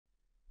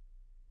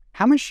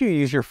How much do you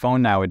use your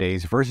phone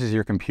nowadays versus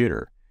your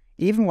computer,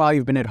 even while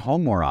you've been at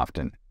home more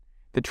often?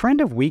 The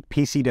trend of weak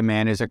PC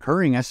demand is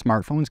occurring as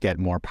smartphones get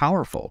more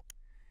powerful.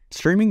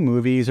 Streaming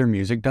movies or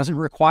music doesn't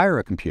require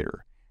a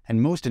computer,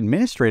 and most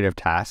administrative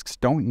tasks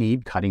don't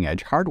need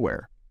cutting-edge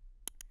hardware.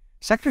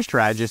 Sector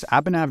strategist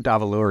Abhinav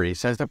Davuluri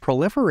says the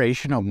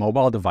proliferation of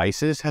mobile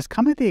devices has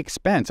come at the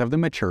expense of the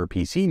mature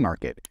PC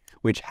market,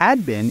 which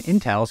had been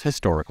Intel's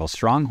historical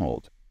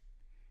stronghold.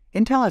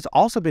 Intel has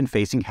also been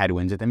facing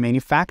headwinds at the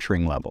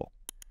manufacturing level.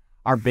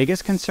 Our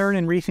biggest concern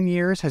in recent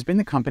years has been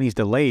the company's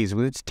delays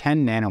with its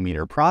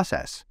 10-nanometer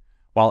process,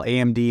 while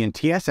AMD and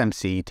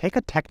TSMC take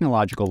a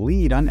technological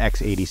lead on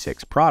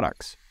x86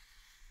 products.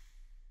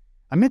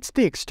 Amidst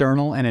the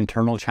external and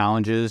internal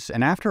challenges,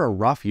 and after a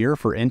rough year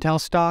for Intel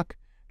stock,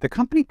 the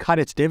company cut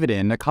its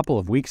dividend a couple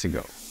of weeks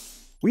ago.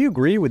 We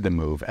agree with the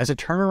move, as a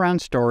turnaround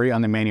story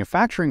on the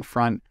manufacturing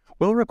front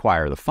will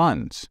require the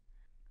funds.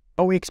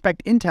 But we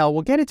expect Intel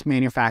will get its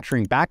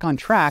manufacturing back on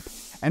track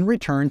and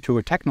return to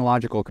a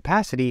technological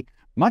capacity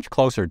much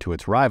closer to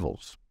its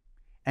rivals.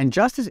 And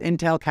just as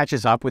Intel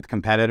catches up with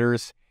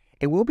competitors,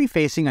 it will be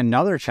facing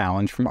another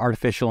challenge from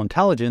artificial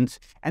intelligence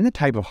and the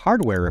type of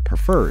hardware it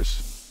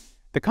prefers.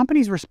 The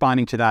company's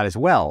responding to that as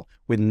well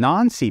with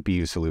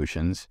non-CPU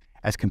solutions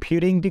as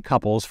computing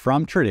decouples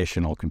from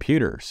traditional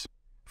computers.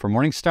 For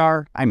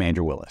Morningstar, I'm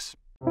Andrew Willis.